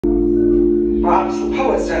Perhaps the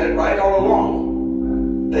poets had it right all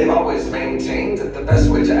along. They've always maintained that the best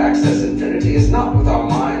way to access infinity is not with our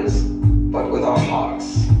minds, but with our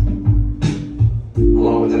hearts.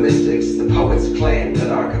 Along with the mystics, the poets claim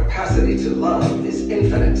that our capacity to love is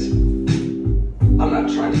infinite. I'm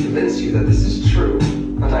not trying to convince you that this is true,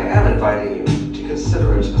 but I am inviting you to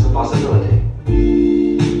consider it as a possibility.